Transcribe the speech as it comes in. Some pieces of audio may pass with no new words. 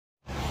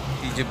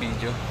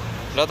Video.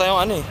 Wala tayong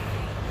ano eh.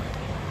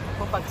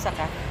 Pupagsak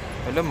ka.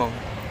 Alam mo.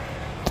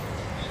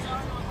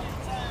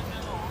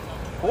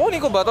 Kukunin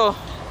ko ba to?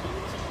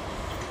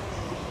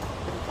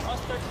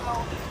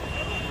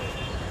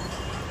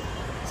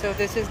 So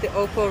this is the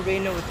Oppo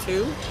Reno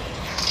 2.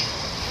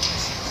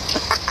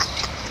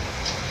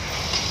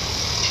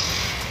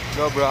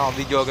 Go bro,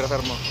 ako videographer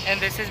mo. And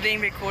this is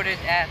being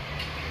recorded at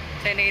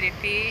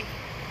 1080p,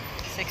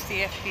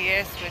 60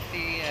 FPS with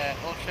the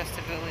ultra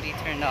stability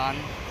turned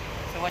on.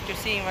 So what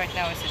you're seeing right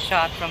now is a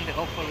shot from the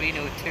Oppo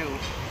Reno 2.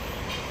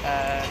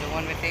 The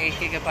one with the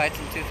 8GB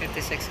and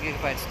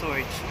 256GB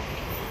storage.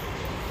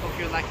 Hope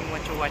you're liking what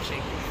you're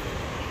watching.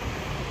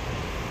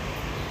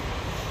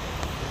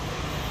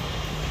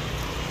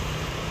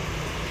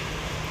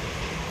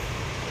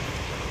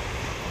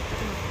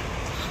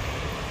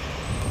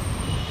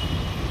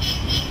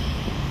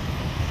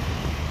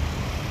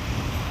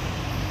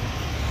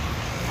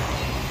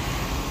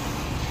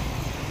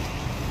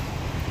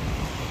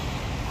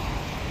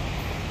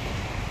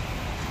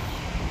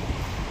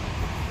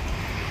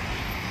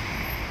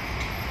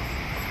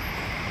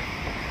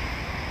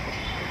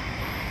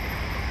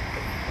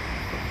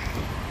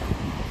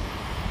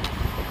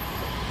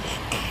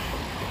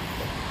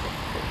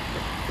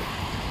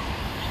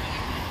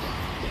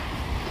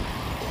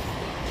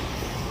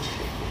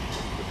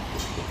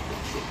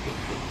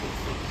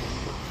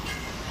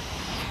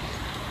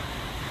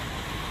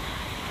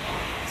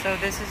 So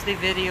this is the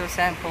video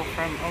sample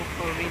from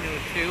Oppo Reno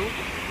 2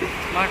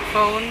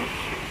 smartphone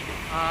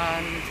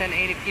on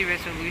 1080p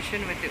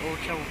resolution with the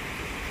ultra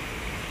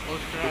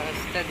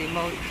steady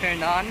mode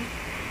turned on,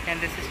 and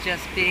this is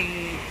just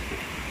a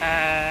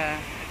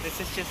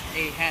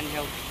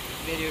handheld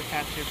video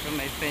capture from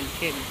my friend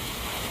Kim.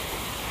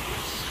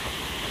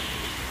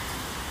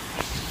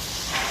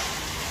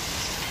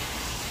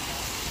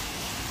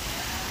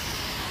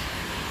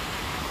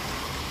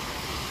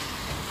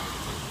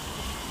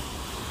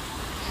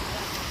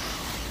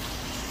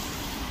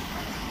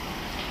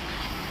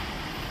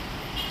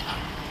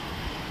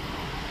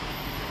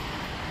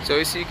 So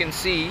as you can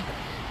see,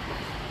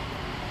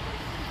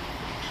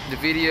 the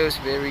video is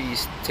very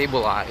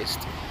stabilized,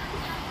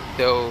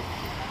 though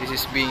this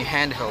is being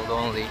handheld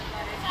only.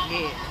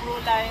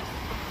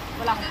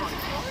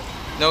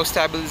 No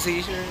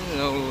stabilization,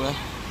 no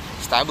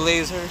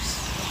stabilizers,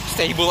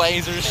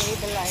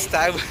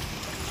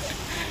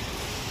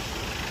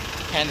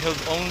 handheld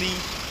only.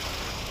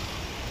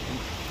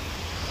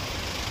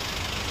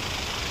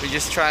 We're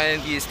just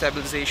trying the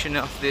stabilization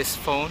of this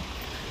phone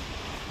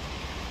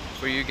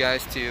for you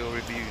guys to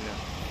review now.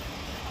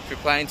 If you're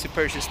planning to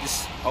purchase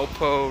this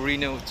Oppo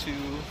Reno 2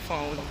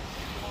 phone,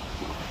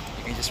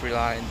 you can just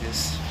rely on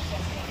this.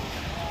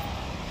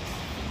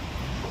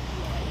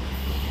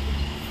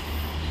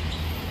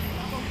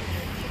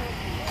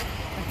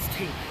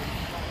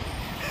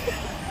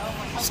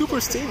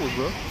 Super stable,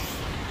 bro.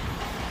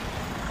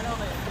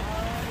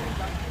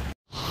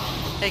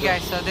 Hey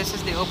guys, so this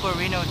is the Oppo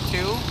Reno 2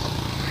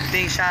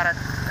 being shot at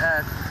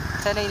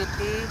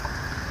 1080p,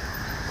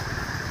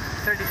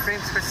 30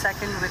 frames per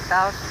second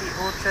without the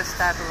ultra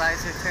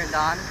stabilizer turned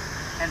on,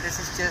 and this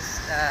is just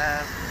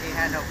a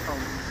handheld phone.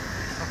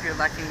 Hope you're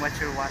liking what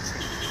you're watching.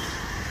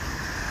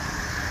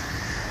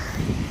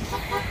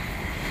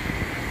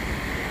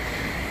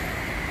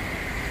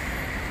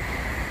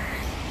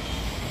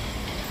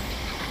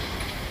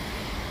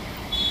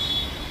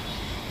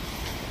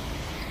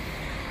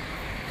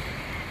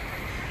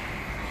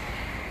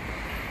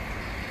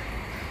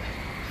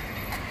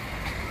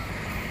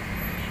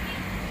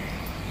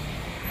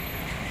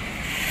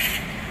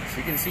 As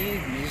you can see,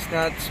 this is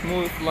not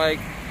smooth like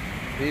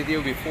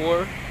video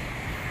before.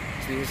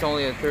 So this is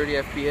only at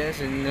 30 FPS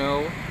and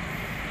no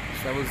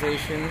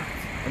stabilization.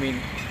 I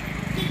mean,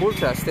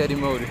 ultra steady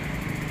mode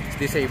is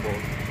disabled.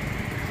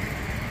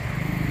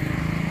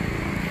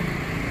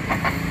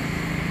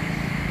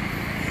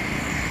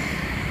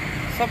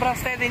 Sobrang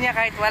steady niya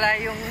kahit wala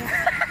yung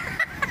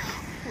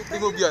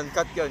Remove yan,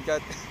 cut yan,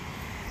 cut.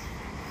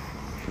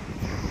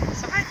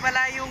 So kahit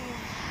wala yung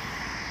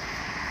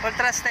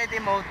ultra steady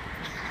mode,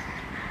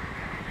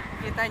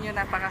 kita nyo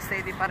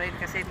napaka-steady pa rin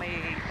kasi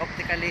may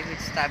optical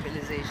image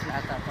stabilization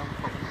ata itong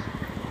phone.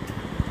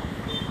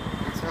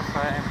 So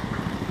far,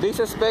 Based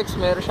sa specs,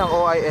 meron siyang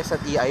OIS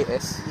at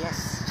EIS.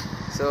 yes.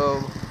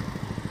 So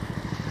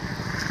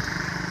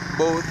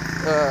both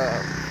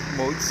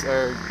modes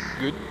are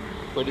good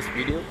for this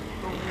video.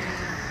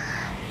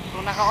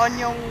 Kung naka-on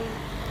yung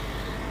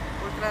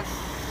ultra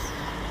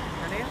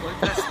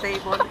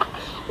stable,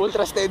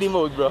 Ultra steady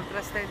mode, bro.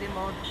 ultra steady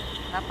mode,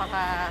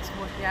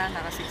 napaka-smooth niya,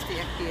 naka 60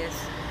 FPS.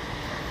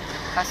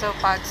 Kaso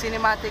pag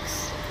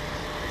cinematics,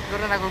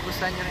 siguro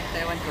nagugustuhan nyo rin,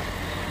 Taiwan ko.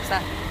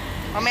 Basta,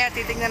 mamaya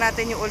titignan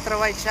natin yung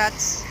ultra wide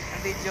shots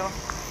ng video.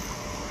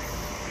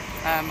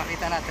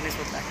 Makita natin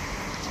resulta.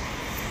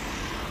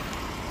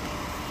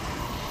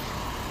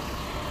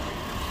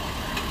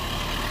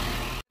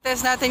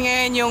 Test natin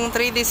ngayon yung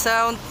 3D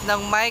sound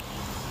ng mic.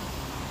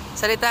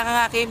 Salita ka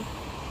nga, Kim.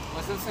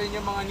 Masal sa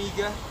inyo mga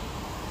niga,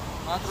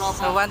 mga tropa.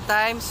 So 1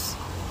 times.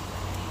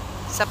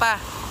 Isa pa.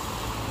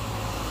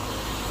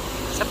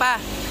 Isa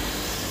pa.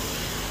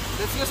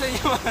 Let's go sa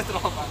inyo mga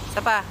tropa.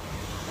 Isa pa.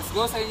 Let's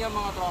go sa inyo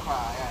mga tropa.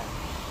 Ayan.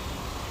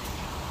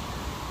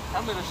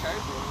 Camera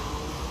sharp.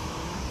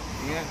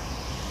 Ayan.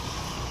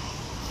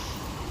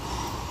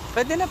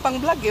 Pwede na pang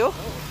vlog yo.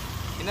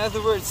 In other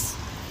words,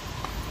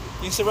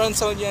 yung surround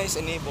sound niya is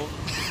enabled.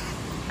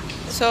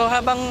 So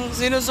habang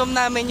sinuzoom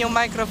namin yung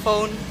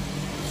microphone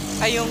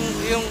ay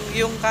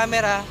yung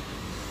camera,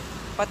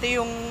 pati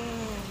yung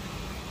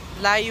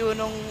layo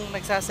nung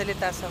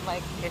nagsasalita sa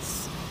mic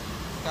is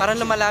parang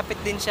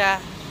lumalapit din siya.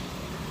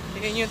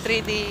 Yun yung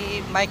 3D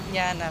mic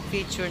niya na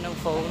feature ng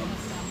phone.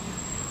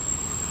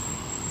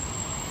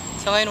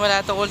 So ngayon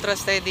wala to ultra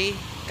steady,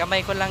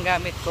 kamay ko lang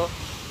gamit ko.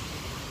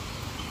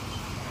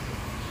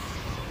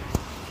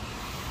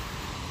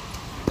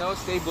 No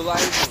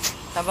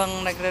stabilizing. Habang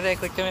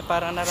nagre-record kami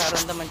parang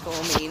nararamdaman ko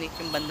umiinit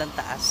yung bandang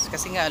taas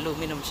kasi nga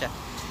aluminum siya.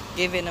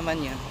 Given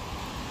naman yun.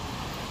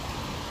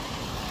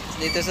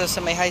 Dito sa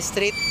may High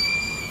Street,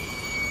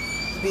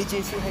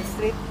 BGC High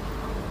Street,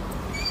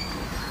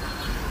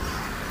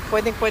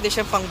 pwede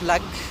siyang pang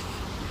vlog.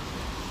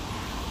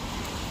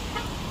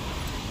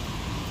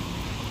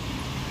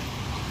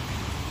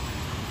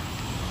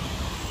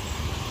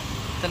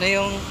 Ito na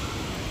yung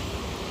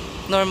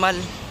normal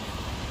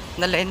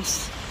na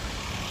lens.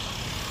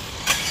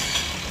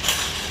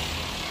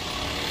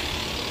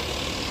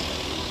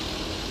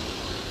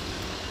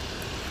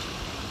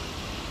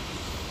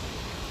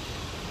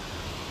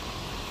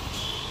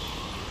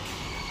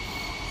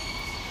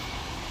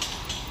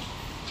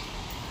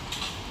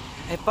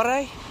 Ay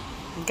paray,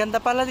 ang ganda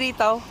pala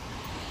dito.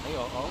 Ay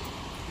oo.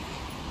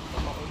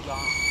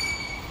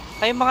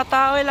 Ay mga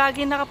tao ay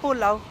lagi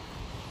nakapulaw.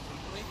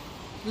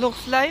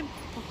 Looks live.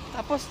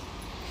 Tapos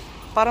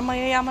para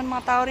mayayaman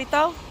mga tao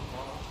rito.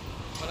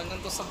 Walang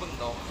ganito sa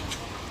bundok.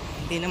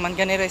 Hindi naman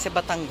ganito sa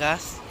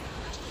Batangas.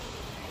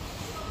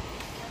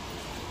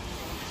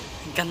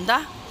 Ang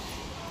ganda.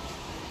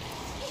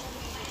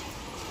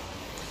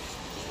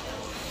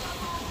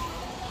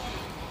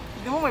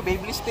 Hindi mo may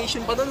Beyblade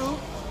station pa doon, oh.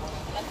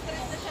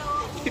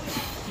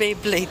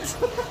 Beyblade.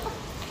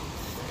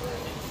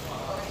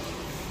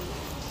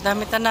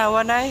 Dami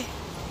tanawan ay.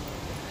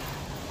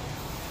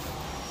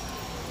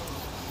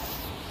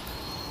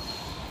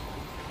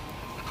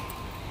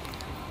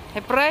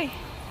 Hey pre.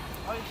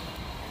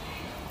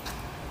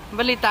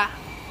 Balita.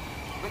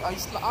 Wait,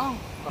 ayos lang.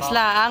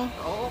 Islaang.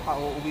 Oo,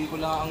 kauuwi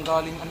ko lang ang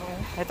galing ano.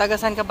 Ay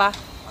tagasan ka ba?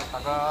 Ay,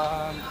 taga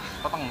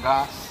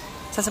Batangas.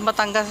 Sa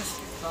Batangas.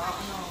 Sa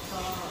ano,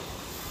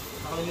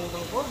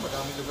 nakalimutan ko,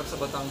 madaming lugar sa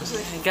Batangas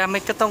eh.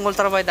 Gamit ka tong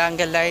ultra wide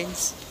angle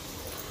lens.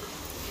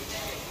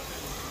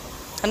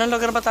 Anong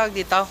lugar ba tawag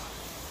dito?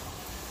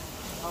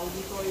 Tawag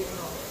dito ay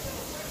ano?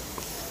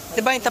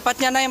 Diba yung tapat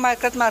niya na yung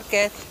market?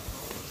 Market.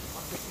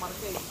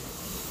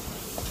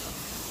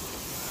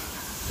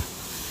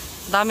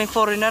 Daming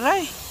foreigner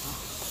ay.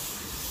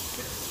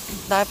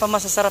 Dahil pa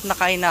masasarap na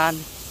kainan.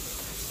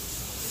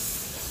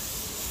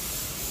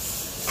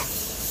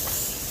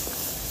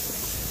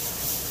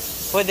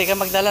 Pwede ka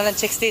magdala ng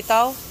chicks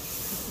dito.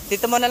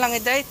 Dito mo na lang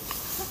i-date.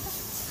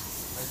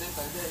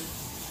 Pwede.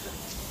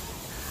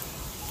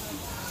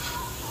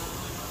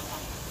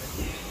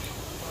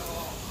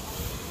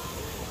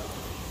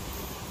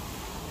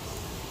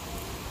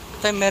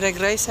 Ito yung Mary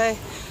Grace ay.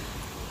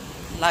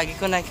 Lagi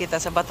ko nakikita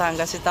sa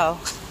Batangas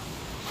ito.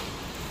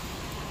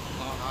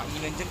 Mga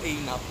kainan dyan ay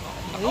nap.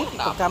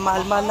 Pagka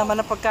mahal-mahal naman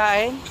ang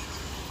pagkain.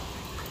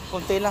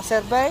 Kunti lang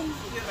serving.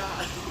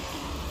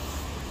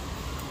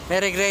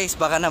 Mary Grace,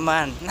 baka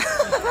naman.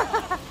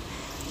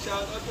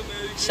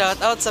 Shout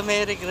out sa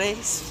Mary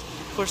Grace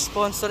for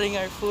sponsoring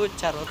our food.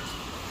 Charot.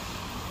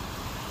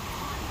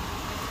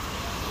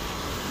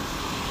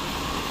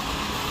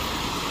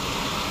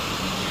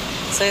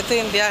 So ito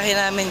yung biyahe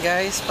namin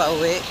guys,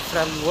 pauwi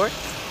from work.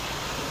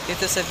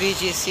 Dito sa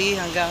BGC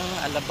hanggang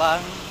Alabang.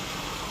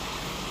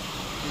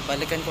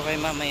 Balikan ko kayo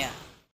mamaya.